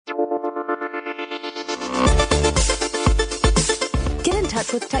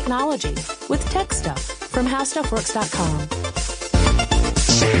Works with Technology with Tech Stuff from HowStuffWorks.com.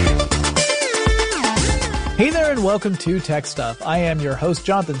 Hey there and welcome to Tech Stuff. I am your host,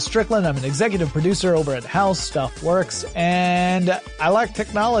 Jonathan Strickland. I'm an executive producer over at How Stuff Works, and I like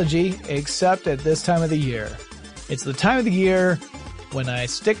technology except at this time of the year. It's the time of the year when I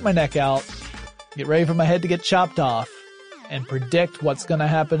stick my neck out, get ready for my head to get chopped off, and predict what's going to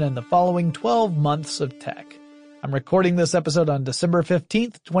happen in the following 12 months of tech. I'm recording this episode on December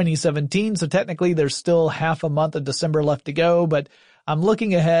 15th, 2017, so technically there's still half a month of December left to go, but I'm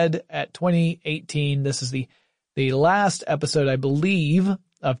looking ahead at 2018. This is the last episode, I believe,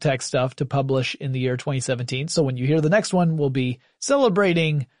 of Tech Stuff to publish in the year 2017. So when you hear the next one, we'll be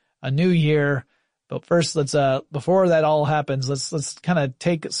celebrating a new year. But first, let's before that all happens, let's kind of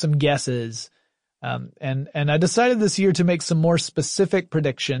take some guesses. And I decided this year to make some more specific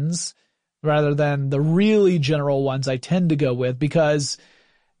predictions rather than the really general ones I tend to go with, because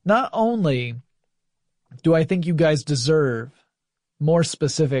not only do I think you guys deserve more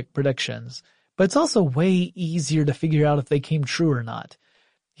specific predictions, but it's also way easier to figure out if they came true or not.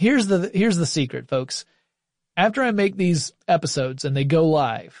 Here's the secret, folks. After I make these episodes and they go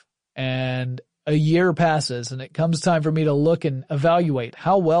live and a year passes and it comes time for me to look and evaluate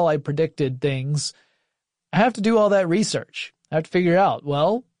how well I predicted things, I have to do all that research. I have to figure out,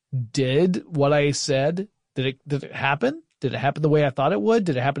 well, did what I said, did it happen? Did it happen the way I thought it would?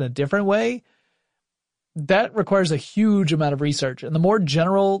 Did it happen a different way? That requires a huge amount of research. And the more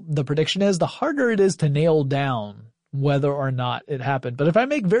general the prediction is, the harder it is to nail down whether or not it happened. But if I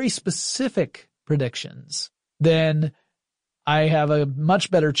make very specific predictions, then I have a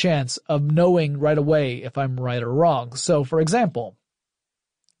much better chance of knowing right away if I'm right or wrong. So, for example,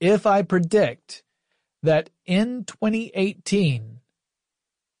 if I predict that in 2018,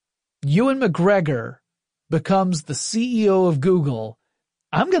 Ewan McGregor becomes the CEO of Google,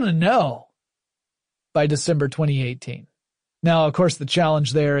 I'm going to know by December 2018. Now, of course, the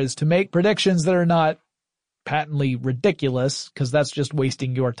challenge there is to make predictions that are not patently ridiculous, because that's just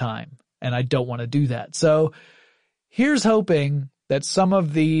wasting your time, and I don't want to do that. So here's hoping that some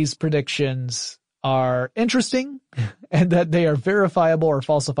of these predictions are interesting and that they are verifiable or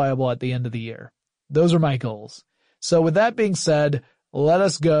falsifiable at the end of the year. Those are my goals. So with that being said, let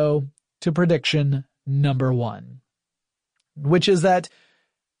us go to prediction number 1, which is that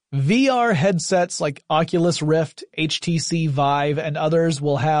VR headsets like Oculus Rift, HTC Vive, and others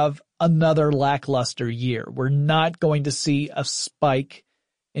will have another lackluster year. We're not going to see a spike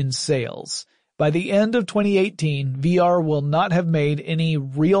in sales. By the end of 2018, VR will not have made any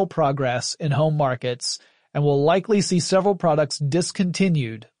real progress in home markets and will likely see several products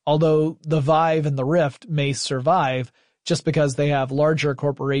discontinued, although the Vive and the Rift may survive just because they have larger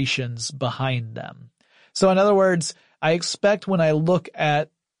corporations behind them. So in other words, I expect when I look at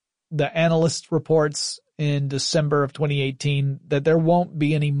the analyst reports in December of 2018 that there won't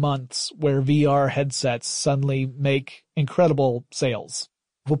be any months where VR headsets suddenly make incredible sales.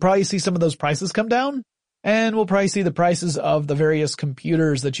 We'll probably see some of those prices come down, and we'll probably see the prices of the various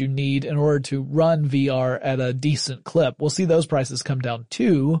computers that you need in order to run VR at a decent clip. We'll see those prices come down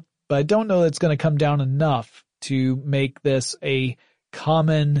too, but I don't know that it's going to come down enough to make this a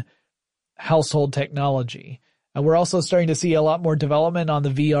common household technology. And we're also starting to see a lot more development on the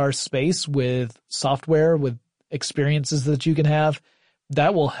VR space with software, with experiences that you can have.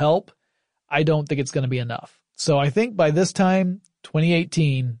 That will help. I don't think it's going to be enough. So I think by this time,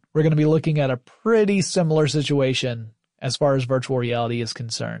 2018, we're going to be looking at a pretty similar situation as far as virtual reality is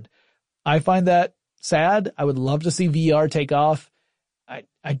concerned. I find that sad. I would love to see VR take off.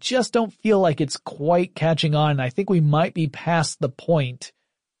 I just don't feel like it's quite catching on. I think we might be past the point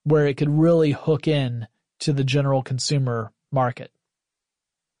where it could really hook in to the general consumer market.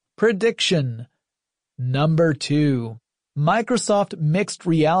 Prediction number 2. Microsoft mixed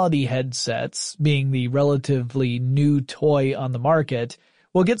reality headsets, being the relatively new toy on the market,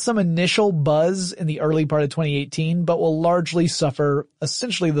 will get some initial buzz in the early part of 2018, but will largely suffer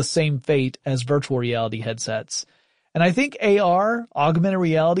essentially the same fate as virtual reality headsets. And I think AR, augmented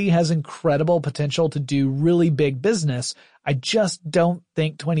reality, has incredible potential to do really big business. I just don't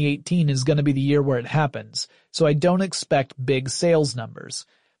think 2018 is going to be the year where it happens. So I don't expect big sales numbers.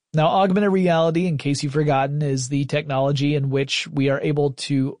 Now, augmented reality, in case you've forgotten, is the technology in which we are able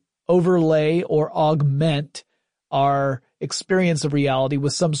to overlay or augment our experience of reality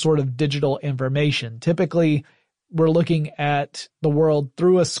with some sort of digital information. Typically, we're looking at the world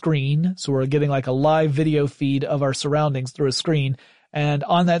through a screen. So we're getting like a live video feed of our surroundings through a screen. And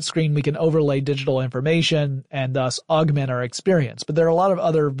on that screen, we can overlay digital information and thus augment our experience. But there are a lot of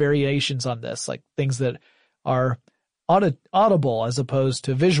other variations on this, like things that are audible as opposed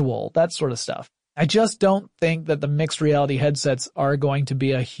to visual, that sort of stuff. I just don't think that the mixed reality headsets are going to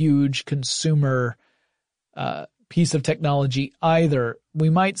be a huge consumer piece of technology either. We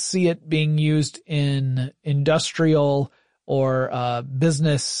might see it being used in industrial or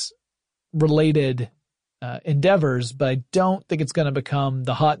business-related endeavors, but I don't think it's going to become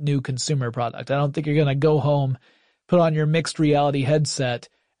the hot new consumer product. I don't think you're going to go home, put on your mixed reality headset,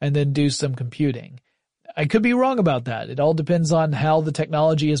 and then do some computing. I could be wrong about that. It all depends on how the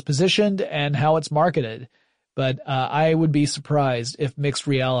technology is positioned and how it's marketed. But I would be surprised if mixed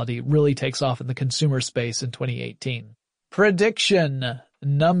reality really takes off in the consumer space in 2018. Prediction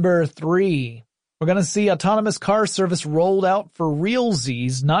number 3. We're going to see autonomous car service rolled out for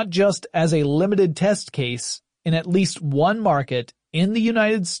realsies, not just as a limited test case in at least one market in the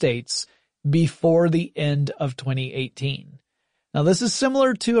United States before the end of 2018. Now, this is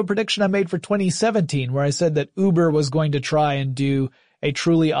similar to a prediction I made for 2017, where I said that Uber was going to try and do a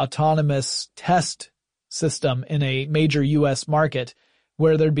truly autonomous test system in a major U.S. market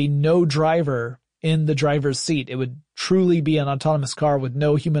where there'd be no driver in the driver's seat. It would truly be an autonomous car with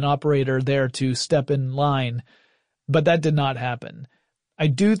no human operator there to step in line. But that did not happen. I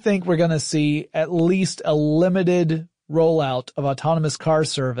do think we're going to see at least a limited rollout of autonomous car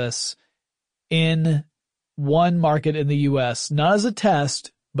service in one market in the U.S., not as a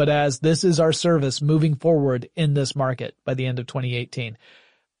test, but as this is our service moving forward in this market by the end of 2018.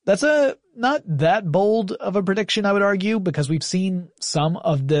 That's not that bold of a prediction, I would argue, because we've seen some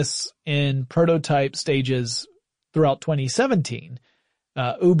of this in prototype stages throughout 2017.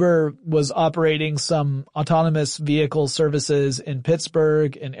 Uber was operating some autonomous vehicle services in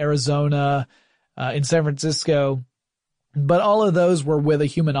Pittsburgh, in Arizona, in San Francisco, but all of those were with a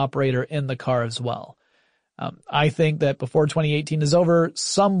human operator in the car as well. I think that before 2018 is over,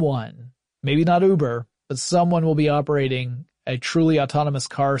 someone, maybe not Uber, but someone will be operating a truly autonomous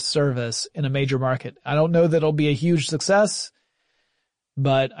car service in a major market. I don't know that it'll be a huge success,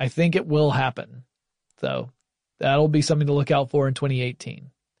 but I think it will happen. So that'll be something to look out for in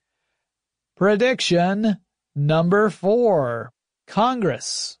 2018. Prediction number 4.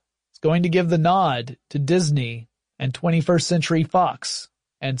 Congress is going to give the nod to Disney and 21st Century Fox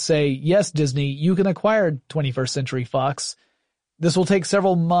and say, yes, Disney, you can acquire 21st Century Fox. This will take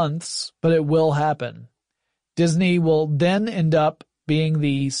several months, but it will happen. Disney will then end up being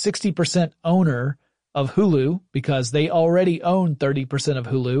the 60% owner of Hulu because they already own 30% of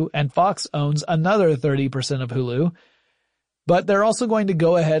Hulu and Fox owns another 30% of Hulu. But they're also going to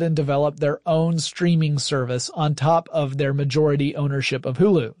go ahead and develop their own streaming service on top of their majority ownership of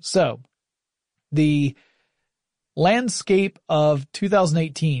Hulu. So the landscape of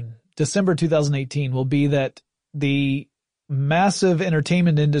 2018, December 2018, will be that the massive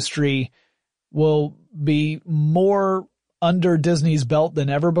entertainment industry will be more under Disney's belt than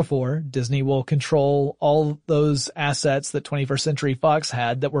ever before. Disney will control all those assets that 21st Century Fox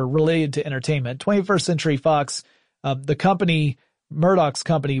had that were related to entertainment. 21st Century Fox, the company, Murdoch's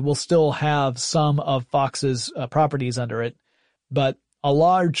company, will still have some of Fox's properties under it, but a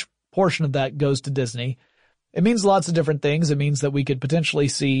large portion of that goes to Disney. It means lots of different things. It means that we could potentially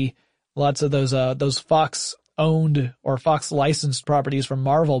see lots of those Fox-owned or Fox-licensed properties from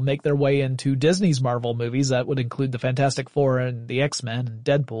Marvel make their way into Disney's Marvel movies. That would include the Fantastic Four and the X-Men and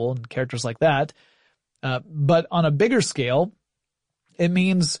Deadpool and characters like that. But on a bigger scale, it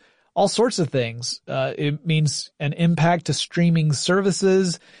means all sorts of things. It means an impact to streaming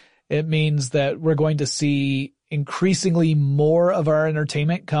services. It means that we're going to see increasingly more of our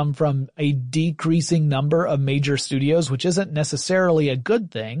entertainment come from a decreasing number of major studios, which isn't necessarily a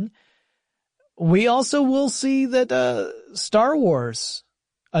good thing. We also will see that Star Wars,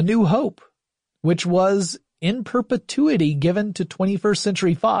 A New Hope, which was in perpetuity given to 21st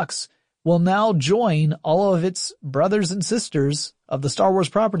Century Fox, will now join all of its brothers and sisters of the Star Wars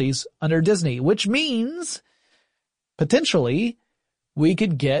properties under Disney, which means potentially we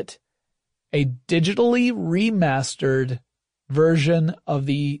could get a digitally remastered version of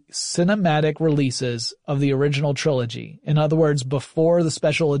the cinematic releases of the original trilogy. In other words, before the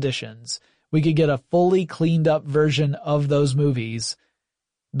special editions, we could get a fully cleaned up version of those movies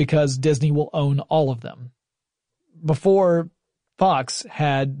because Disney will own all of them. Before, Fox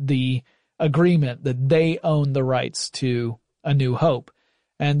had the agreement that they own the rights to A New Hope,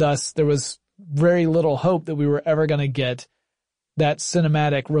 and thus there was very little hope that we were ever going to get that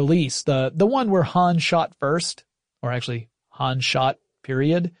cinematic release, the one where Han shot first, or actually Han shot,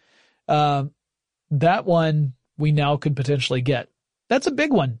 period. That one we now could potentially get. That's a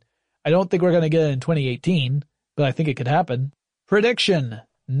big one. I don't think we're going to get it in 2018, but I think it could happen. Prediction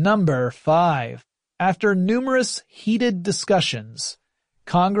number 5. After numerous heated discussions,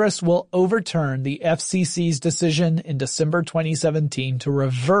 Congress will overturn the FCC's decision in December 2017 to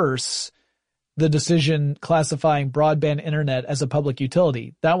reverse the decision classifying broadband internet as a public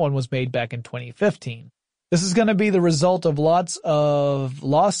utility. That one was made back in 2015. This is going to be the result of lots of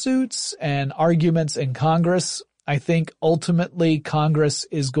lawsuits and arguments in Congress. I think ultimately Congress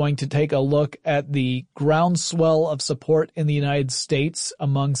is going to take a look at the groundswell of support in the United States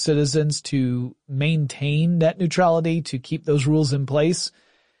among citizens to maintain net neutrality, to keep those rules in place,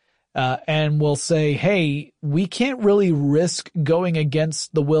 and will say, hey, we can't really risk going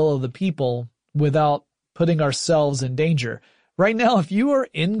against the will of the people without putting ourselves in danger. Right now, if you are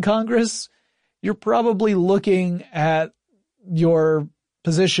in Congress, you're probably looking at your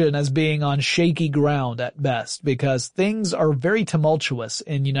position as being on shaky ground at best, because things are very tumultuous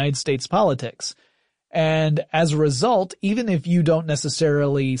in United States politics. And as a result, even if you don't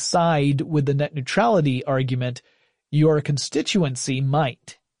necessarily side with the net neutrality argument, your constituency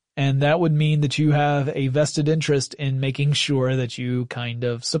might. And that would mean that you have a vested interest in making sure that you kind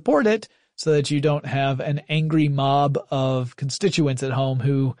of support it so that you don't have an angry mob of constituents at home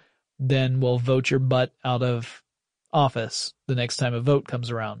who then will vote your butt out of office the next time a vote comes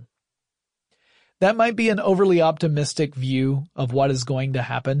around. That might be an overly optimistic view of what is going to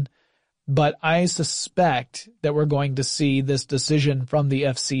happen, but I suspect that we're going to see this decision from the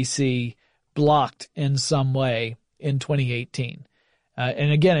FCC blocked in some way in 2018.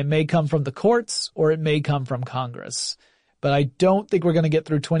 And again, it may come from the courts or it may come from Congress, but I don't think we're going to get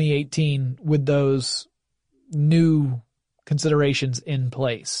through 2018 with those new considerations in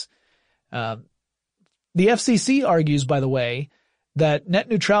place. The FCC argues, by the way, that net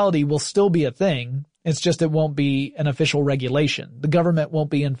neutrality will still be a thing. It's just it won't be an official regulation. The government won't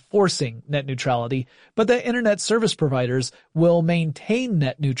be enforcing net neutrality, but the internet service providers will maintain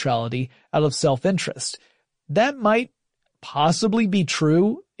net neutrality out of self-interest. That might possibly be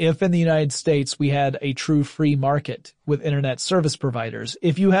true if in the United States we had a true free market with internet service providers.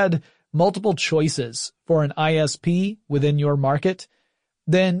 If you had multiple choices for an ISP within your market,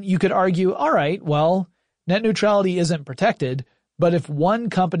 then you could argue, all right, well, net neutrality isn't protected, but if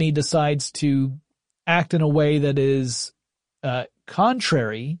one company decides to act in a way that is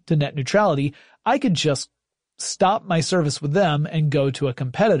contrary to net neutrality, I could just stop my service with them and go to a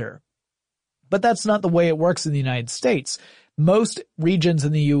competitor. But that's not the way it works in the United States. Most regions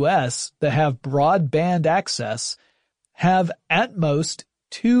in the U.S. that have broadband access have at most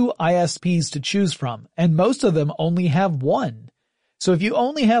 2 ISPs to choose from, and most of them only have one. So if you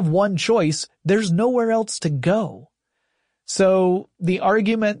only have one choice, there's nowhere else to go. So the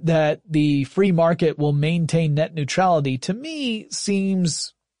argument that the free market will maintain net neutrality to me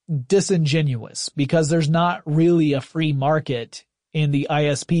seems disingenuous, because there's not really a free market in the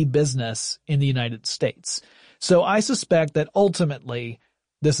ISP business in the United States. So I suspect that ultimately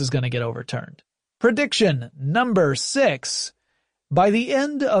this is going to get overturned. Prediction number 6. By the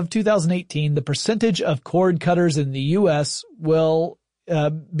end of 2018, the percentage of cord cutters in the U.S. will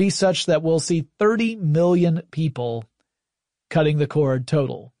be such that we'll see 30 million people cutting the cord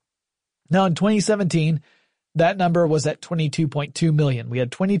total. Now in 2017, that number was at 22.2 million. We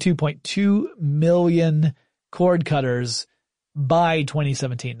had 22.2 million cord cutters by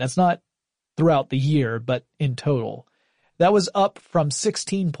 2017. That's not throughout the year, but in total. That was up from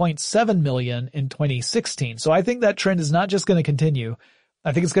 16.7 million in 2016. So I think that trend is not just going to continue.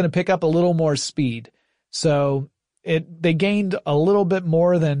 I think it's going to pick up a little more speed. So they gained a little bit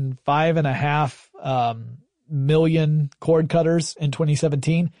more than 5.5 million cord cutters in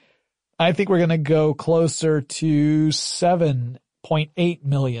 2017. I think we're going to go closer to 7.8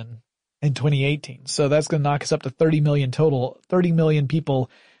 million in 2018. So that's going to knock us up to 30 million total, 30 million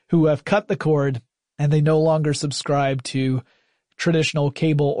people who have cut the cord and they no longer subscribe to traditional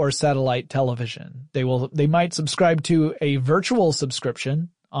cable or satellite television. They might subscribe to a virtual subscription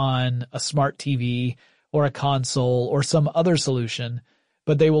on a smart TV or a console or some other solution,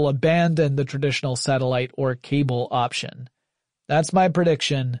 but they will abandon the traditional satellite or cable option. That's my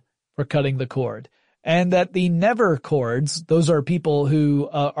prediction for cutting the cord. And that the never cords, those are people who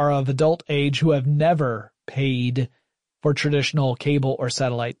are of adult age who have never paid for traditional cable or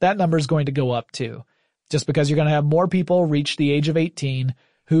satellite. That number is going to go up too, just because you're going to have more people reach the age of 18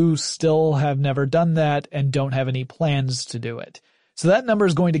 who still have never done that and don't have any plans to do it. So that number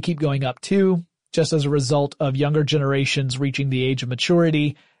is going to keep going up too, just as a result of younger generations reaching the age of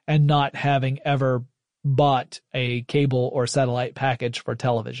maturity and not having ever bought a cable or satellite package for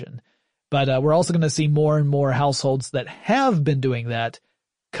television. But we're also going to see more and more households that have been doing that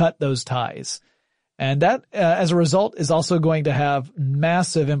cut those ties. And that, as a result, is also going to have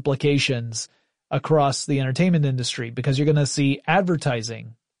massive implications across the entertainment industry, because you're going to see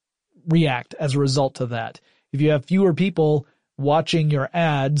advertising react as a result to that. If you have fewer people watching your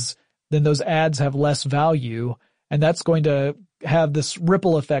ads, then those ads have less value, and that's going to have this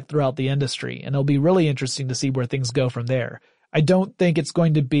ripple effect throughout the industry, and it'll be really interesting to see where things go from there. I don't think it's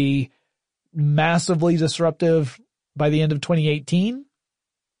going to be massively disruptive by the end of 2018,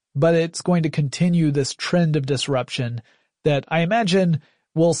 but it's going to continue this trend of disruption that I imagine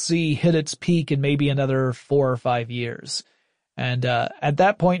we'll see hit its peak in maybe another 4 or 5 years. And at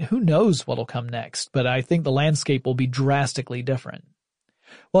that point, who knows what'll come next, but I think the landscape will be drastically different.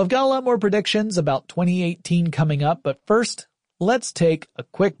 Well, I've got a lot more predictions about 2018 coming up, but first, let's take a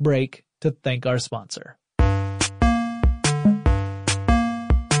quick break to thank our sponsor.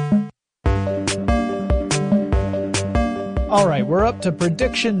 All right, we're up to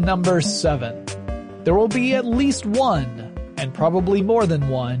prediction number 7. There will be at least one, and probably more than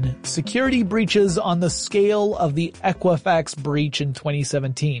one, security breaches on the scale of the Equifax breach in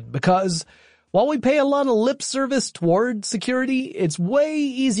 2017, because while we pay a lot of lip service toward security, it's way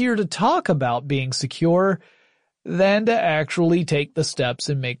easier to talk about being secure than to actually take the steps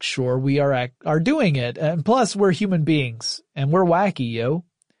and make sure we are doing it. And plus, we're human beings, and we're wacky, yo.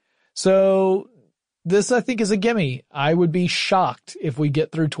 So this, I think, is a gimme. I would be shocked if we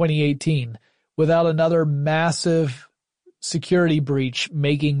get through 2018 without another massive security breach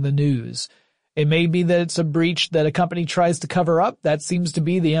making the news. It may be that it's a breach that a company tries to cover up. That seems to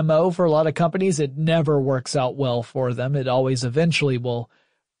be the MO for a lot of companies. It never works out well for them. It always eventually will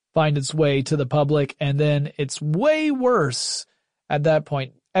find its way to the public, and then it's way worse at that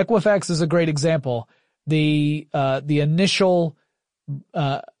point. Equifax is a great example. The initial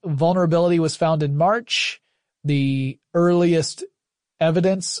vulnerability was found in March. The earliest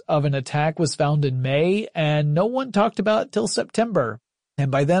evidence of an attack was found in May, and no one talked about it till September. And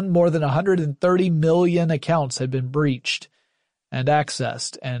by then, more than 130 million accounts had been breached and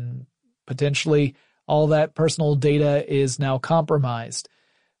accessed, and potentially all that personal data is now compromised.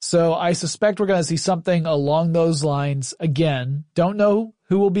 So I suspect we're going to see something along those lines again. Don't know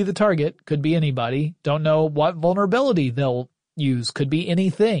who will be the target. Could be anybody. Don't know what vulnerability they'll use. Could be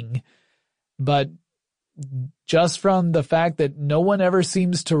anything. But just from the fact that no one ever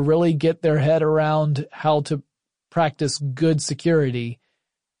seems to really get their head around how to practice good security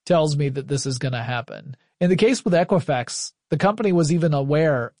tells me that this is going to happen. In the case with Equifax, the company was even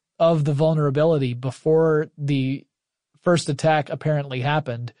aware of the vulnerability before the first attack apparently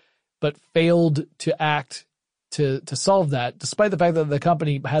happened, but failed to act to solve that, despite the fact that the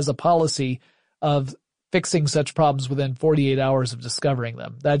company has a policy of fixing such problems within 48 hours of discovering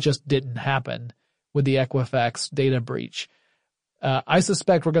them. That just didn't happen with the Equifax data breach. I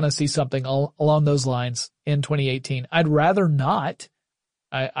suspect we're going to see something along those lines in 2018. I'd rather not.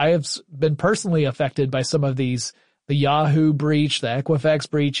 I have been personally affected by some of these, the Yahoo breach, the Equifax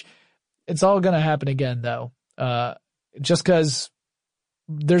breach. It's all going to happen again, though. Just because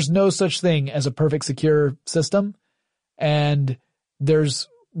there's no such thing as a perfect secure system, and there's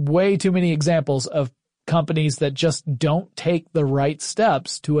way too many examples of companies that just don't take the right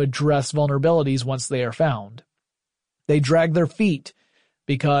steps to address vulnerabilities once they are found. They drag their feet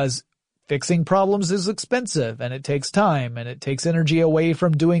because fixing problems is expensive, and it takes time, and it takes energy away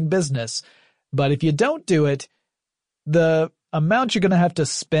from doing business. But if you don't do it, the amount you're going to have to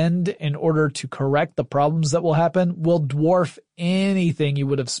spend in order to correct the problems that will happen will dwarf anything you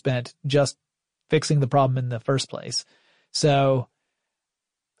would have spent just fixing the problem in the first place. So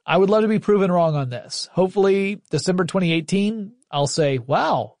I would love to be proven wrong on this. Hopefully December 2018, I'll say,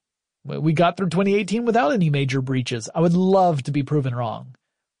 wow, we got through 2018 without any major breaches. I would love to be proven wrong.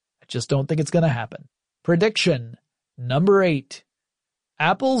 I just don't think it's going to happen. Prediction number 8.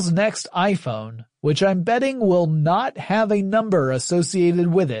 Apple's next iPhone, which I'm betting will not have a number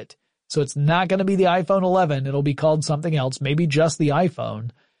associated with it. So it's not going to be the iPhone 11. It'll be called something else, maybe just the iPhone.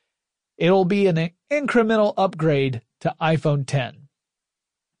 It'll be an incremental upgrade to iPhone 10.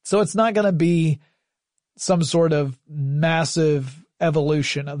 So it's not going to be some sort of massive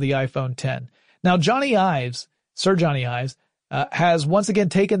evolution of the iPhone 10. Now, Sir Johnny Ives, has once again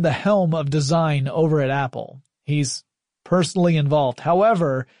taken the helm of design over at Apple. He's personally involved.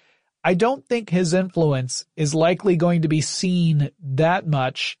 However, I don't think his influence is likely going to be seen that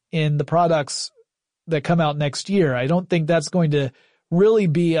much in the products that come out next year. I don't think that's going to really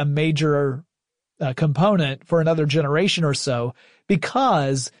be a major component for another generation or so,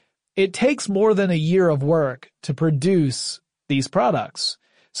 because it takes more than a year of work to produce these products.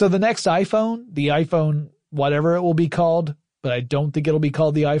 So the next iPhone, the iPhone whatever it will be called, but I don't think it'll be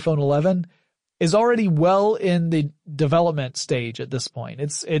called the iPhone 11, is already well in the development stage at this point.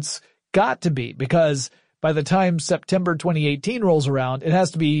 It's got to be, because by the time September 2018 rolls around, it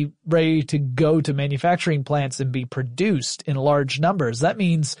has to be ready to go to manufacturing plants and be produced in large numbers. That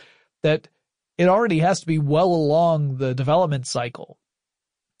means that it already has to be well along the development cycle.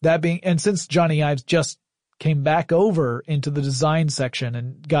 And since Johnny Ives just came back over into the design section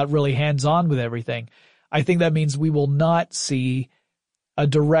and got really hands-on with everything, I think that means we will not see a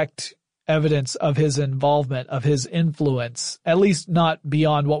direct evidence of his involvement, of his influence, at least not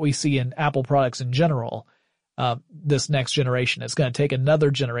beyond what we see in Apple products in general. This next generation. It's going to take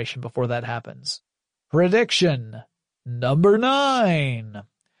another generation before that happens. Prediction number 9.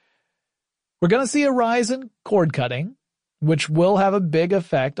 We're going to see a rise in cord cutting, which will have a big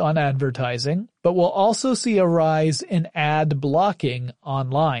effect on advertising, but we'll also see a rise in ad blocking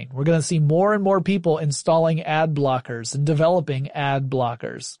online. We're going to see more and more people installing ad blockers and developing ad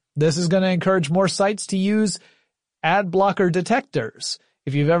blockers. This is going to encourage more sites to use ad blocker detectors.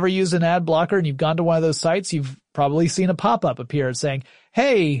 If you've ever used an ad blocker and you've gone to one of those sites, you've probably seen a pop-up appear saying,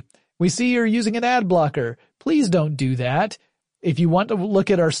 "Hey, we see you're using an ad blocker. Please don't do that. If you want to look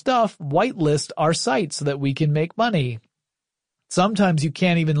at our stuff, whitelist our site so that we can make money." Sometimes you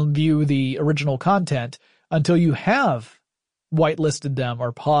can't even view the original content until you have whitelisted them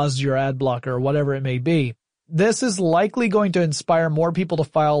or paused your ad blocker or whatever it may be. This is likely going to inspire more people to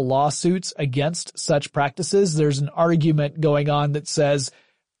file lawsuits against such practices. There's an argument going on that says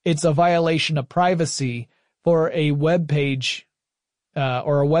it's a violation of privacy for a web page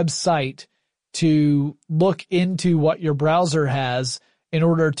or a website to look into what your browser has in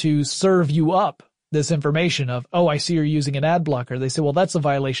order to serve you up this information of, "Oh, I see you're using an ad blocker." They say, well, that's a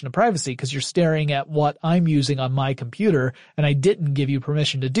violation of privacy because you're staring at what I'm using on my computer and I didn't give you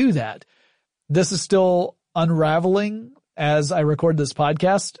permission to do that. This is still unraveling as I record this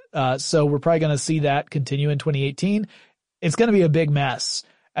podcast. So we're probably going to see that continue in 2018. It's going to be a big mess.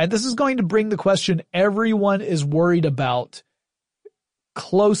 And this is going to bring the question everyone is worried about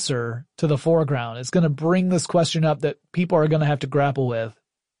closer to the foreground. It's going to bring this question up that people are going to have to grapple with,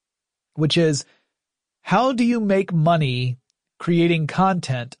 which is, how do you make money creating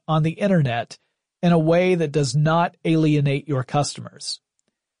content on the internet in a way that does not alienate your customers?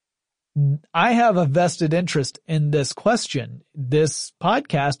 I have a vested interest in this question. This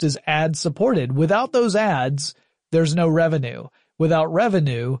podcast is ad supported. Without those ads, there's no revenue. Without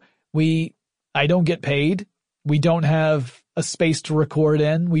revenue, I don't get paid. We don't have a space to record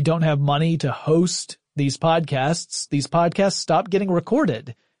in. We don't have money to host these podcasts. These podcasts stop getting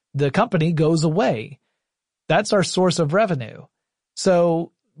recorded. The company goes away. That's our source of revenue.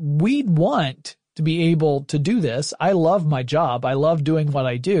 So we want to be able to do this. I love my job. I love doing what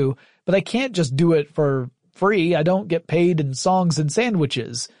I do, but I can't just do it for free. I don't get paid in songs and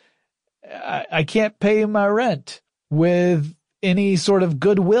sandwiches. I can't pay my rent with any sort of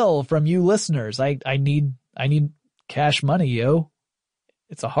goodwill from you listeners. I need cash money, yo.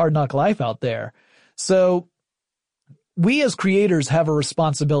 It's a hard knock life out there. So we as creators have a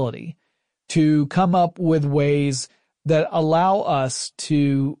responsibility to come up with ways that allow us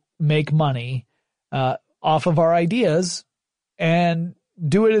to make money off of our ideas and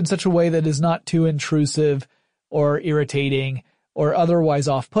do it in such a way that is not too intrusive or irritating or otherwise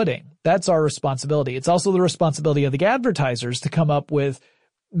off-putting. That's our responsibility. It's also the responsibility of the advertisers to come up with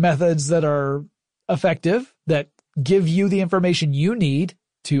methods that are effective, that give you the information you need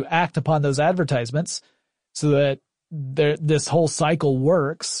to act upon those advertisements so that this whole cycle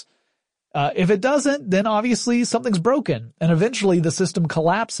works. If it doesn't, then obviously something's broken and eventually the system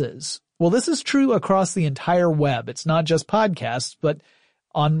collapses. Well, this is true across the entire web. It's not just podcasts, but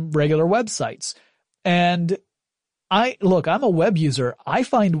on regular websites. And I'm a web user. I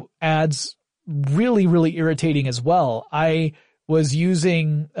find ads really, really irritating as well. I was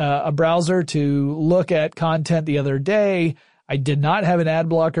using a browser to look at content the other day. I did not have an ad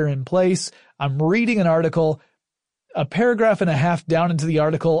blocker in place. I'm reading an article. A paragraph and a half down into the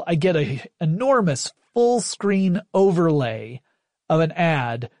article, I get an enormous full screen overlay of an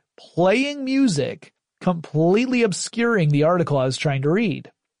ad playing music, completely obscuring the article I was trying to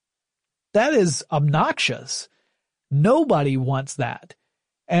read. That is obnoxious. Nobody wants that.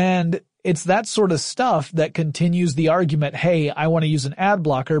 And it's that sort of stuff that continues the argument, hey, I want to use an ad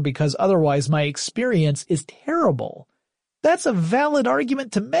blocker because otherwise my experience is terrible. That's a valid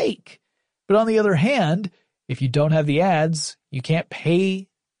argument to make. But on the other hand, if you don't have the ads, you can't pay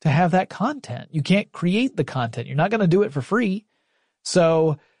to have that content. You can't create the content. You're not going to do it for free.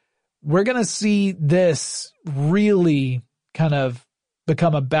 So we're going to see this really kind of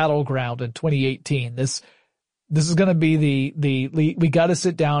become a battleground in 2018. This is going to be we got to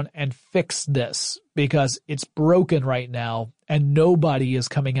sit down and fix this because it's broken right now and nobody is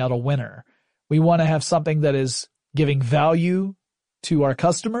coming out a winner. We want to have something that is giving value to our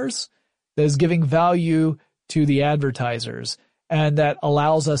customers, that is giving value to the advertisers, and that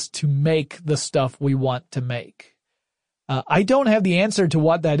allows us to make the stuff we want to make. I don't have the answer to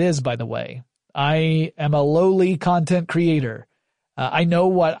what that is, by the way. I am a lowly content creator. I know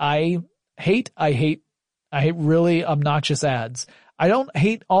what I hate. I hate really obnoxious ads. I don't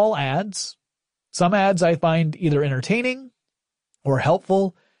hate all ads. Some ads I find either entertaining or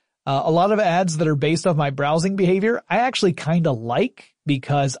helpful. A lot of ads that are based off my browsing behavior, I actually kind of like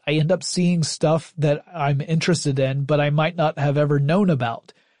because I end up seeing stuff that I'm interested in, but I might not have ever known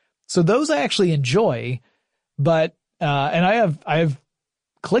about. So those I actually enjoy, but, and I have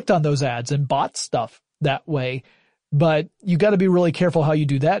clicked on those ads and bought stuff that way, but you got to be really careful how you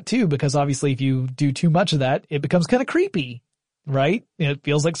do that too, because obviously if you do too much of that, it becomes kind of creepy, right? It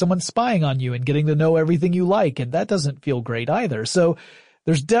feels like someone's spying on you and getting to know everything you like, and that doesn't feel great either. So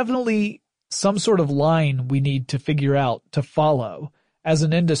there's definitely some sort of line we need to figure out to follow as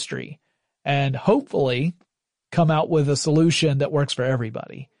an industry and hopefully come out with a solution that works for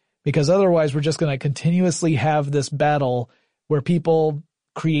everybody. Because otherwise we're just going to continuously have this battle where people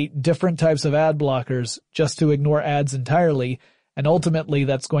create different types of ad blockers just to ignore ads entirely. And ultimately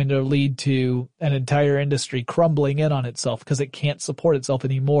that's going to lead to an entire industry crumbling in on itself because it can't support itself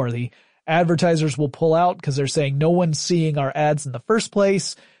anymore. The advertisers will pull out because they're saying no one's seeing our ads in the first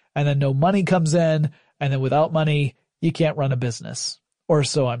place, and then no money comes in, and then without money, you can't run a business. Or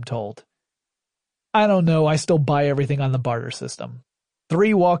so I'm told. I don't know, I still buy everything on the barter system.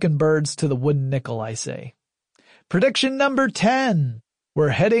 3 walking birds to the wooden nickel, I say. Prediction number 10. We're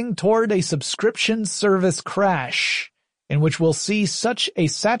heading toward a subscription service crash, in which we'll see such a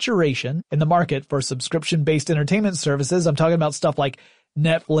saturation in the market for subscription-based entertainment services. I'm talking about stuff like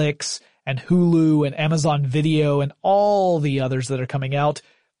Netflix and Hulu and Amazon Video and all the others that are coming out.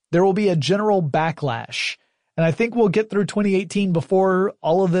 There will be a general backlash. And I think we'll get through 2018 before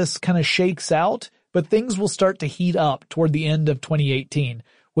all of this kind of shakes out, but things will start to heat up toward the end of 2018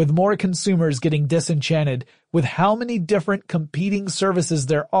 with more consumers getting disenchanted with how many different competing services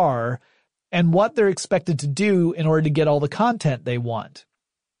there are and what they're expected to do in order to get all the content they want.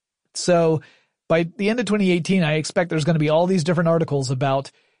 So by the end of 2018, I expect there's going to be all these different articles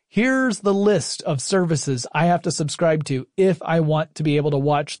about here's the list of services I have to subscribe to if I want to be able to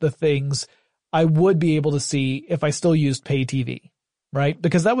watch the things I would be able to see if I still used pay TV, right?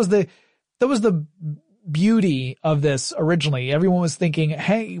 Because that was the beauty of this originally. Everyone was thinking,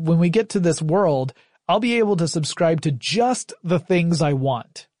 hey, when we get to this world, I'll be able to subscribe to just the things I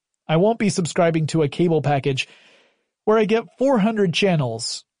want. I won't be subscribing to a cable package where I get 400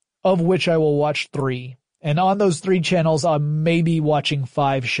 channels, of which I will watch 3. And on those 3 channels, I'm maybe watching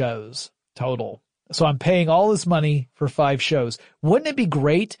 5 shows total. So I'm paying all this money for 5 shows. Wouldn't it be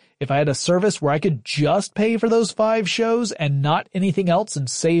great if I had a service where I could just pay for those 5 shows and not anything else and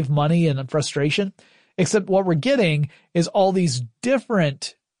save money and frustration? Except what we're getting is all these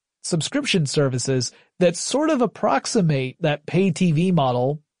different subscription services that sort of approximate that pay TV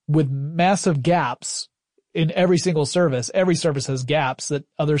model with massive gaps in every single service. Every service has gaps that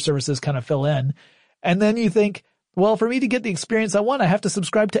other services kind of fill in. And then you think, well, for me to get the experience I want, I have to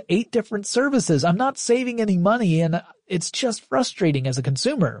subscribe to 8 different services. I'm not saving any money, and it's just frustrating as a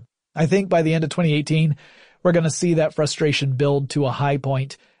consumer. I think by the end of 2018, we're going to see that frustration build to a high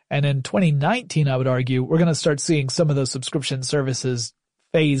point. And in 2019, I would argue, we're going to start seeing some of those subscription services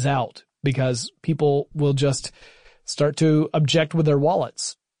phase out because people will just start to object with their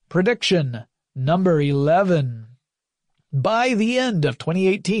wallets. Prediction number 11. By the end of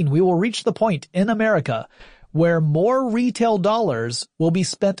 2018, we will reach the point in America where more retail dollars will be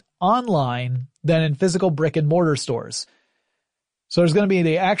spent online than in physical brick and mortar stores. So there's going to be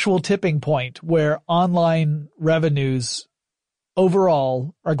the actual tipping point where online revenues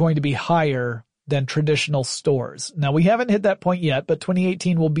overall are going to be higher than traditional stores. Now, we haven't hit that point yet, but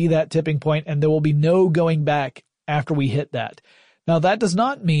 2018 will be that tipping point, and there will be no going back after we hit that. Now, that does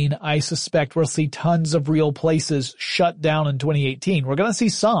not mean I suspect we'll see tons of real places shut down in 2018. We're going to see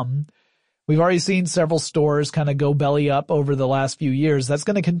some. We've already seen several stores kind of go belly up over the last few years. That's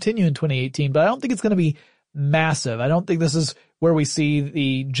going to continue in 2018, but I don't think it's going to be massive. I don't think this is where we see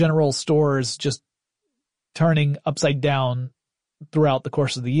the general stores just turning upside down throughout the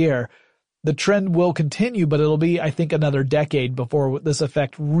course of the year. The trend will continue, but it'll be, I think, another decade before this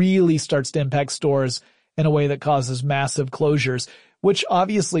effect really starts to impact stores in a way that causes massive closures, which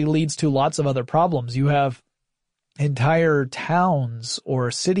obviously leads to lots of other problems. You have entire towns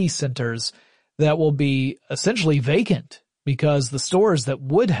or city centers that will be essentially vacant because the stores that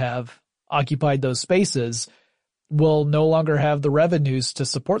would have occupied those spaces will no longer have the revenues to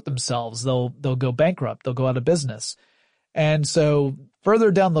support themselves. They'll go bankrupt. They'll go out of business. And so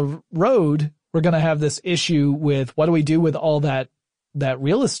further down the road, we're going to have this issue with what do we do with all that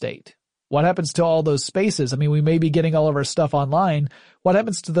real estate? What happens to all those spaces? I mean, we may be getting all of our stuff online. What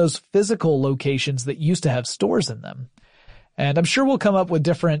happens to those physical locations that used to have stores in them? And I'm sure we'll come up with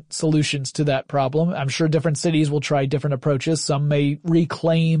different solutions to that problem. I'm sure different cities will try different approaches. Some may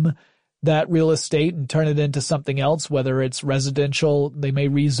reclaim that real estate and turn it into something else, whether it's residential. They may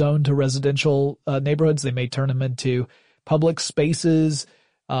rezone to residential neighborhoods. They may turn them into public spaces.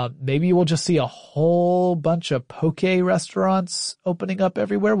 Maybe we'll just see a whole bunch of poke restaurants opening up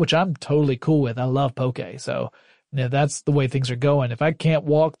everywhere, which I'm totally cool with. I love poke. So that's the way things are going. If I can't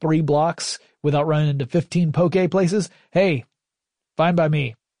walk 3 blocks without running into 15 poke places, hey, fine by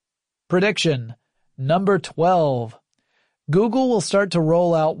me. Prediction number 12. Google will start to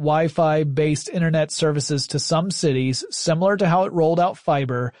roll out Wi-Fi based internet services to some cities, similar to how it rolled out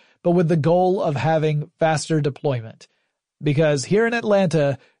fiber, but with the goal of having faster deployment. Because here in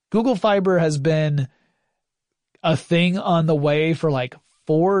Atlanta, Google Fiber has been a thing on the way for like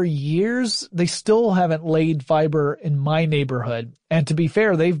 4 years. They still haven't laid fiber in my neighborhood. And to be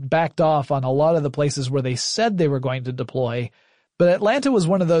fair, they've backed off on a lot of the places where they said they were going to deploy. But Atlanta was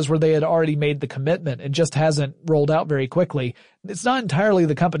one of those where they had already made the commitment. It just hasn't rolled out very quickly. It's not entirely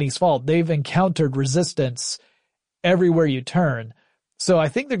the company's fault. They've encountered resistance everywhere you turn. So I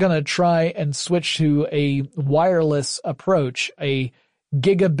think they're going to try and switch to a wireless approach, a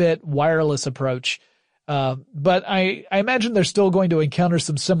gigabit wireless approach. But I imagine they're still going to encounter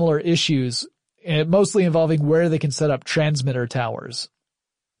some similar issues, mostly involving where they can set up transmitter towers.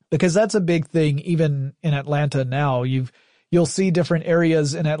 Because that's a big thing even in Atlanta now. You'll see different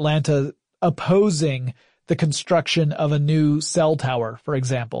areas in Atlanta opposing the construction of a new cell tower, for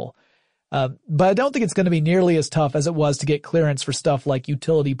example. But I don't think it's going to be nearly as tough as it was to get clearance for stuff like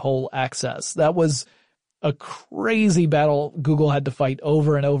utility pole access. That was a crazy battle Google had to fight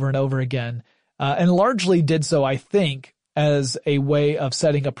over and over and over again, and largely did so, I think, as a way of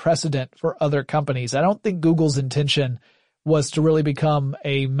setting a precedent for other companies. I don't think Google's intention was to really become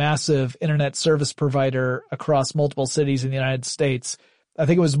a massive internet service provider across multiple cities in the United States. I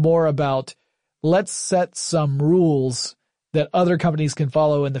think it was more about let's set some rules that other companies can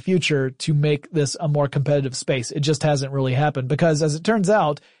follow in the future to make this a more competitive space. It just hasn't really happened because, as it turns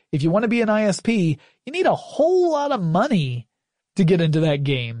out, if you want to be an ISP, you need a whole lot of money to get into that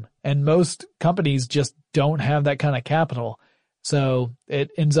game. And most companies just don't have that kind of capital. So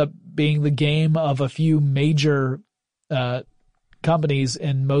it ends up being the game of a few major companies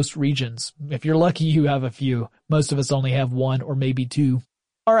in most regions. If you're lucky, you have a few. Most of us only have one or maybe two.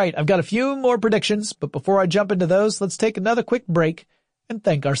 All right, I've got a few more predictions, but before I jump into those, let's take another quick break and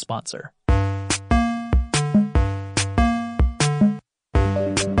thank our sponsor.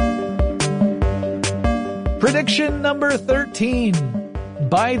 Prediction number 13.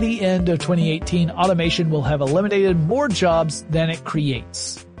 By the end of 2018, automation will have eliminated more jobs than it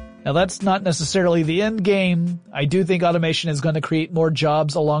creates. Now, that's not necessarily the end game. I do think automation is going to create more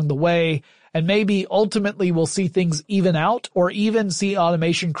jobs along the way, and maybe ultimately we'll see things even out or even see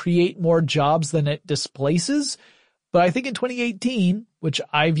automation create more jobs than it displaces. But I think in 2018, which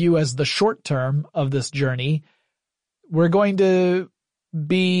I view as the short term of this journey, we're going to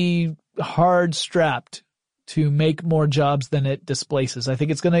be hard strapped to make more jobs than it displaces. I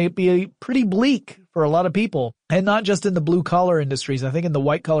think it's going to be pretty bleak for a lot of people, and not just in the blue collar industries. I think in the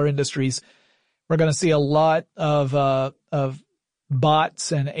white collar industries, we're going to see a lot of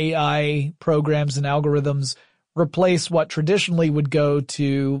bots and AI programs and algorithms replace what traditionally would go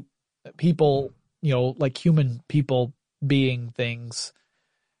to people, like human people being things.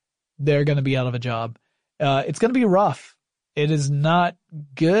 They're going to be out of a job. It's going to be rough. It is not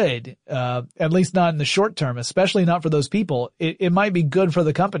good, at least not in the short term, especially not for those people. It might be good for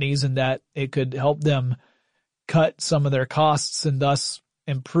the companies in that it could help them cut some of their costs and thus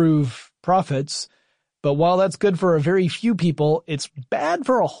improve profits. But while that's good for a very few people, it's bad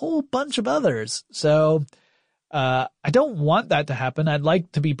for a whole bunch of others. So I don't want that to happen. I'd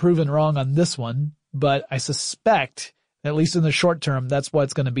like to be proven wrong on this one, but I suspect, at least in the short term, that's what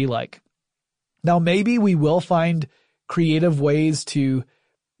it's going to be like. Now, maybe we will find creative ways to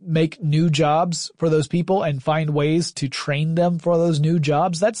make new jobs for those people and find ways to train them for those new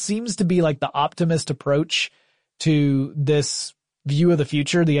jobs. That seems to be like the optimist approach to this view of the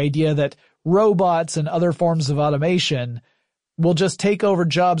future, the idea that robots and other forms of automation will just take over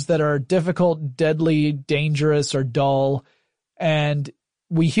jobs that are difficult, deadly, dangerous, or dull, and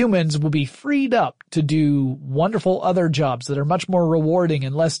we humans will be freed up to do wonderful other jobs that are much more rewarding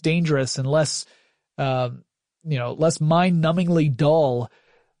and less dangerous and less, less mind-numbingly dull.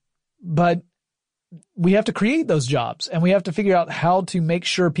 But we have to create those jobs, and we have to figure out how to make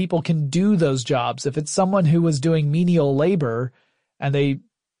sure people can do those jobs. If it's someone who was doing menial labor and they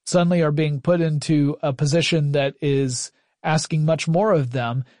suddenly are being put into a position that is asking much more of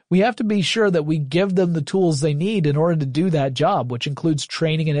them, we have to be sure that we give them the tools they need in order to do that job, which includes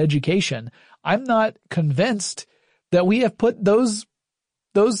training and education. I'm not convinced that we have put those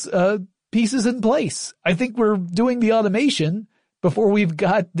pieces in place. I think we're doing the automation before we've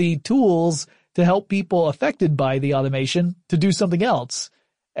got the tools to help people affected by the automation to do something else.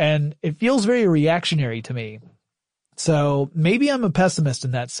 And it feels very reactionary to me. So maybe I'm a pessimist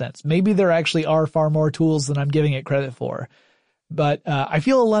in that sense. Maybe there actually are far more tools than I'm giving it credit for. But I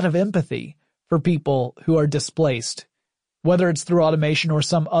feel a lot of empathy for people who are displaced, whether it's through automation or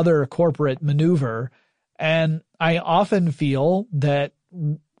some other corporate maneuver. And I often feel that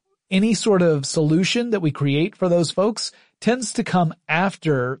any sort of solution that we create for those folks tends to come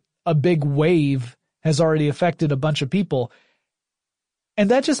after a big wave has already affected a bunch of people.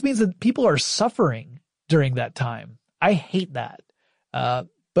 And that just means that people are suffering during that time. I hate that.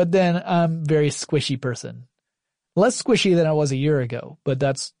 But then I'm a very squishy person. Less squishy than I was a year ago, but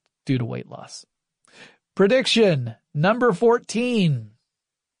that's due to weight loss. Prediction number 14.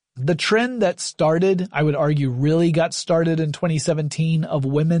 The trend that started, I would argue really got started in 2017, of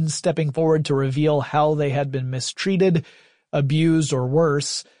women stepping forward to reveal how they had been mistreated, abused, or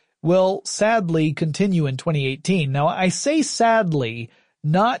worse, will sadly continue in 2018. Now, I say sadly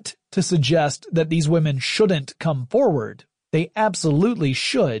not to suggest that these women shouldn't come forward. They absolutely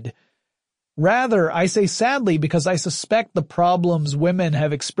should. Rather, I say sadly because I suspect the problems women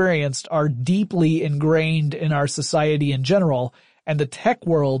have experienced are deeply ingrained in our society in general, and the tech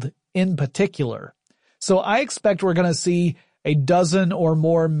world in particular. So I expect we're going to see a dozen or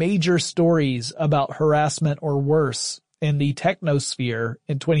more major stories about harassment or worse in the technosphere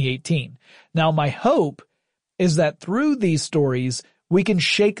in 2018. Now, my hope is that through these stories, we can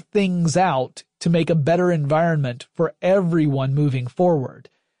shake things out to make a better environment for everyone moving forward.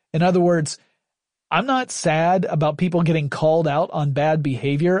 In other words, I'm not sad about people getting called out on bad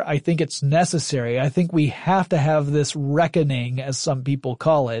behavior. I think it's necessary. I think we have to have this reckoning, as some people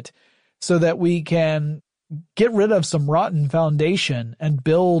call it, so that we can get rid of some rotten foundation and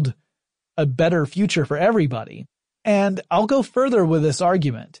build a better future for everybody. And I'll go further with this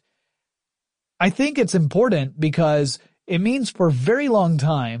argument. I think it's important because it means for a very long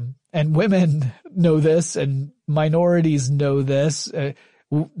time, and women know this and minorities know this,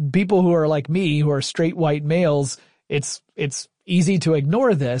 people who are like me, who are straight white males, it's easy to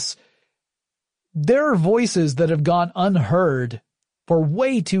ignore this. There are voices that have gone unheard for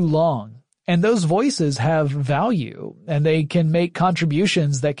way too long, and those voices have value, and they can make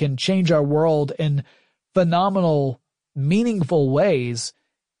contributions that can change our world in phenomenal, meaningful ways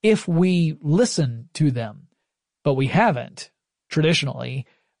if we listen to them. But we haven't, traditionally,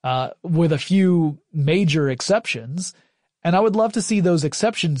 with a few major exceptions. And I would love to see those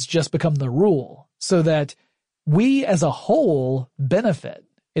exceptions just become the rule so that we as a whole benefit.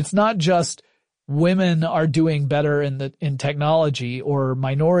 It's not just women are doing better in technology, or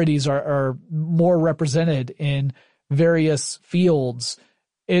minorities are more represented in various fields.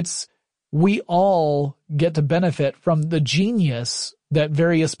 It's we all get to benefit from the genius that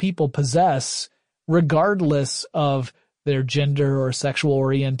various people possess, regardless of their gender or sexual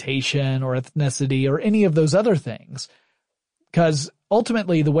orientation or ethnicity or any of those other things. Because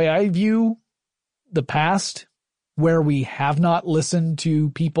ultimately, the way I view the past, where we have not listened to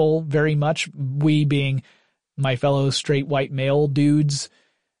people very much, we being my fellow straight white male dudes,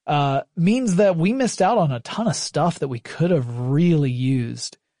 means that we missed out on a ton of stuff that we could have really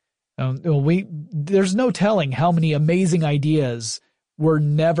used. There's no telling how many amazing ideas were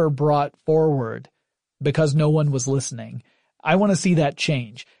never brought forward because no one was listening. I want to see that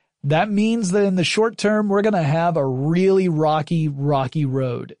change. That means that in the short term, we're going to have a really rocky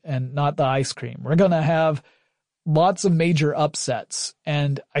road, and not the ice cream. We're going to have lots of major upsets,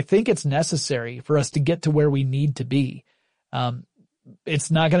 and I think it's necessary for us to get to where we need to be.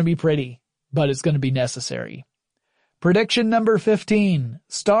 It's not going to be pretty, but it's going to be necessary. Prediction number 15,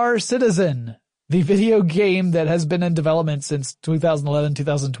 Star Citizen, the video game that has been in development since 2011,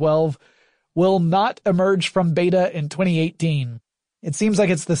 2012, will not emerge from beta in 2018. It seems like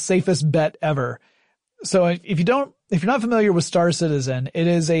it's the safest bet ever. So if you're not familiar with Star Citizen, it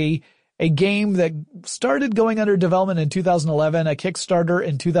is a game that started going under development in 2011. A Kickstarter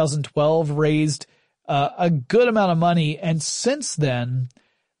in 2012 raised a good amount of money. And since then,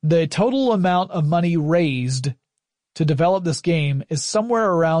 the total amount of money raised to develop this game is somewhere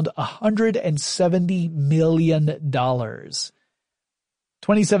around $170 million.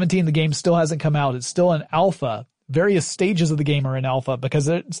 2017, the game still hasn't come out. It's still in alpha. Various stages of the game are in alpha because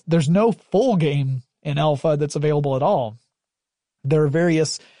there's no full game in alpha that's available at all. There are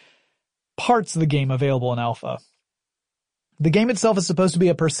various parts of the game available in alpha. The game itself is supposed to be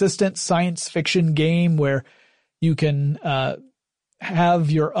a persistent science fiction game where you can have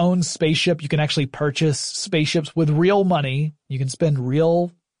your own spaceship. You can actually purchase spaceships with real money. You can spend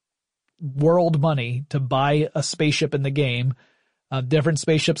real world money to buy a spaceship in the game. Different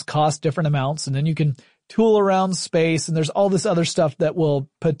spaceships cost different amounts, and then you can tool around space, and there's all this other stuff that will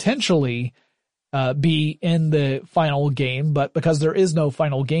potentially be in the final game, but because there is no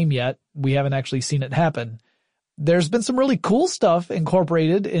final game yet, we haven't actually seen it happen. There's been some really cool stuff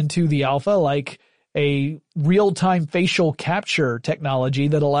incorporated into the alpha, like a real-time facial capture technology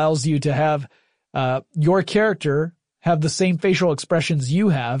that allows you to have your character have the same facial expressions you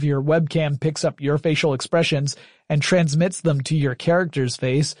have. Your webcam picks up your facial expressions and transmits them to your character's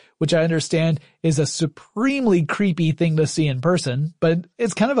face, which I understand is a supremely creepy thing to see in person, but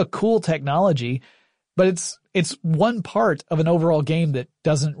it's kind of a cool technology. But it's one part of an overall game that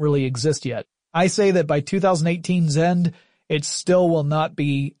doesn't really exist yet. I say that by 2018's end, it still will not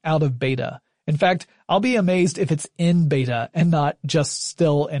be out of beta. In fact, I'll be amazed if it's in beta and not just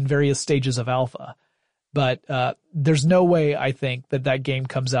still in various stages of alpha. But there's no way, I think, that game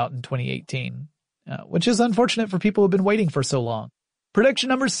comes out in 2018, which is unfortunate for people who've been waiting for so long. Prediction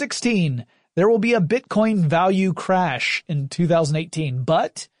number 16, there will be a Bitcoin value crash in 2018,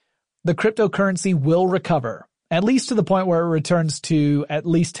 but the cryptocurrency will recover, at least to the point where it returns to at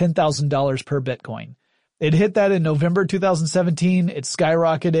least $10,000 per Bitcoin. It hit that in November 2017, it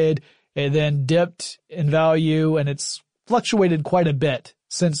skyrocketed, it then dipped in value, and it's fluctuated quite a bit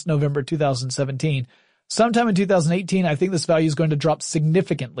since November 2017. Sometime in 2018, I think this value is going to drop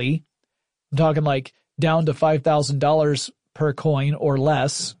significantly. I'm talking like down to $5,000 per coin or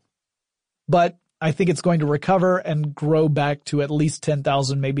less. But I think it's going to recover and grow back to at least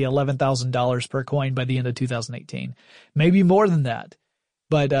 $10,000, maybe $11,000 per coin by the end of 2018. Maybe more than that.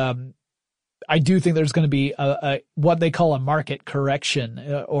 But I do think there's going to be a what they call a market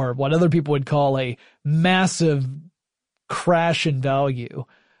correction, or what other people would call a massive crash in value.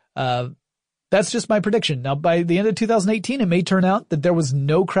 That's just my prediction. Now, by the end of 2018, it may turn out that there was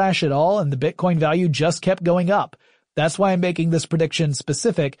no crash at all and the Bitcoin value just kept going up. That's why I'm making this prediction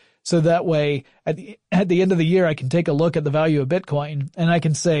specific, so that way at the end of the year, I can take a look at the value of Bitcoin and I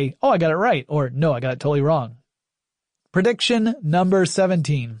can say, oh, I got it right, or no, I got it totally wrong. Prediction number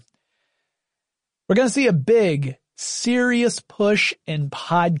 17. We're going to see a big, serious push in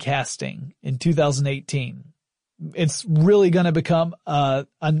podcasting in 2018. It's really going to become a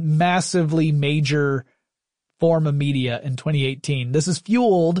massively major form of media in 2018. This is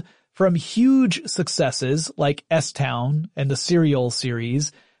fueled from huge successes like S-Town and the Serial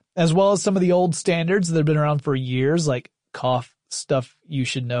series, as well as some of the old standards that have been around for years, like Cough, Stuff You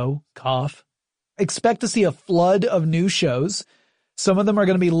Should Know, Cough. Expect to see a flood of new shows. Some of them are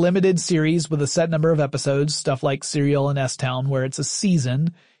going to be limited series with a set number of episodes, stuff like Serial and S-Town, where it's a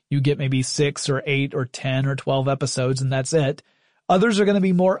season. You get maybe 6 or 8 or 10 or 12 episodes, and that's it. Others are going to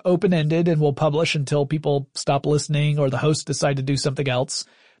be more open-ended and will publish until people stop listening or the hosts decide to do something else.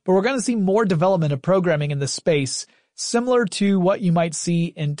 But we're going to see more development of programming in this space, similar to what you might see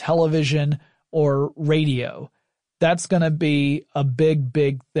in television or radio. That's going to be a big,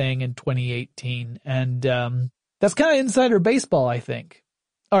 big thing in 2018. And that's kind of insider baseball, I think.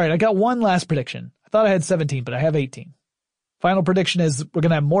 All right, I got one last prediction. I thought I had 17, but I have 18. Final prediction is we're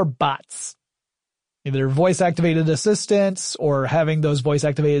going to have more bots, either voice-activated assistants or having those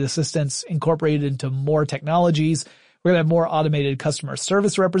voice-activated assistants incorporated into more technologies. We're going to have more automated customer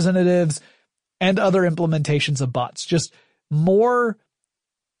service representatives and other implementations of bots. Just more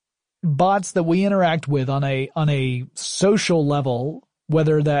bots that we interact with on a social level,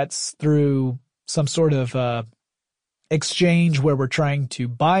 whether that's through some sort of exchange where we're trying to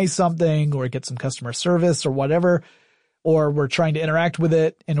buy something or get some customer service or whatever, or we're trying to interact with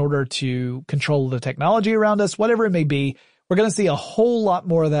it in order to control the technology around us, whatever it may be. We're going to see a whole lot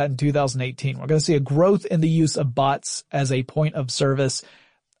more of that in 2018. We're going to see a growth in the use of bots as a point of service.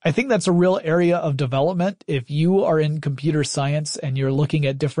 I think that's a real area of development. If you are in computer science and you're looking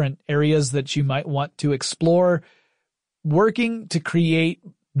at different areas that you might want to explore, working to create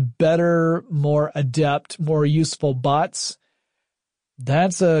better, more adept, more useful bots,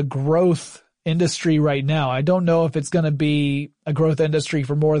 that's a growth industry right now. I don't know if it's going to be a growth industry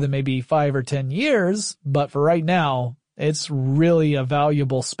for more than maybe 5 or 10 years, but for right now, it's really a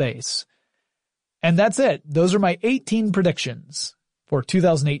valuable space. And that's it. Those are my 18 predictions for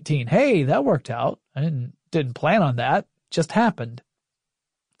 2018. Hey, that worked out. I didn't plan on that. Just happened.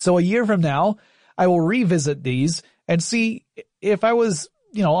 So a year from now, I will revisit these and see if I was,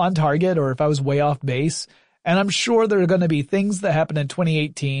 on target or if I was way off base. And I'm sure there are going to be things that happen in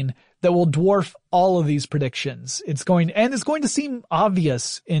 2018 that will dwarf all of these predictions. It's going to seem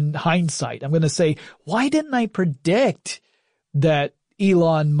obvious in hindsight. I'm going to say, why didn't I predict that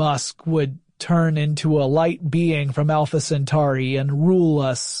Elon Musk would turn into a light being from Alpha Centauri and rule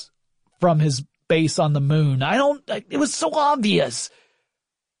us from his base on the moon? It was so obvious.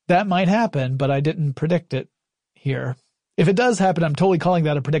 That might happen, but I didn't predict it here. If it does happen, I'm totally calling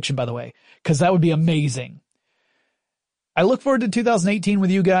that a prediction, by the way, because that would be amazing. I look forward to 2018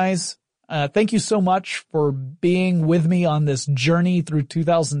 with you guys. Thank you so much for being with me on this journey through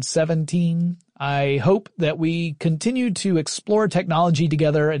 2017. I hope that we continue to explore technology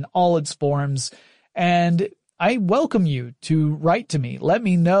together in all its forms. And I welcome you to write to me. Let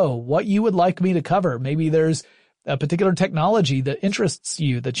me know what you would like me to cover. Maybe there's a particular technology that interests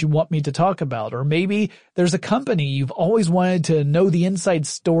you that you want me to talk about. Or maybe there's a company you've always wanted to know the inside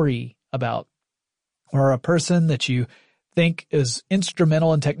story about. Or a person that you think is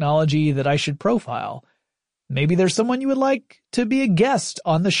instrumental in technology that I should profile. Maybe there's someone you would like to be a guest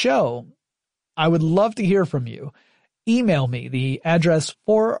on the show. I would love to hear from you. Email me. The address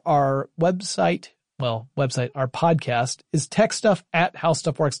for our our podcast is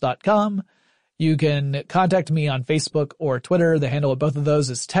techstuff@howstuffworks.com. You can contact me on Facebook or Twitter. The handle of both of those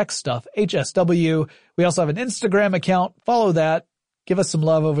is TechStuff, HSW. We also have an Instagram account. Follow that. Give us some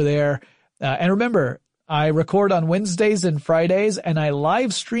love over there. And remember, I record on Wednesdays and Fridays, and I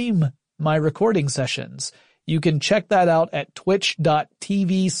live stream my recording sessions. You can check that out at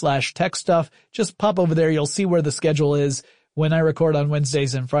twitch.tv/techstuff. Just pop over there. You'll see where the schedule is when I record on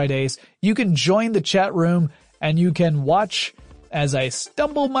Wednesdays and Fridays. You can join the chat room, and you can watch as I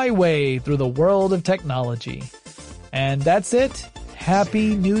stumble my way through the world of technology. And that's it.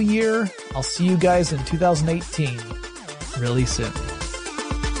 Happy New Year. I'll see you guys in 2018 really soon.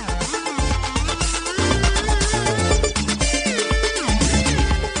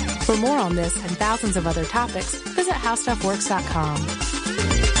 For more on this and thousands of other topics, visit howstuffworks.com.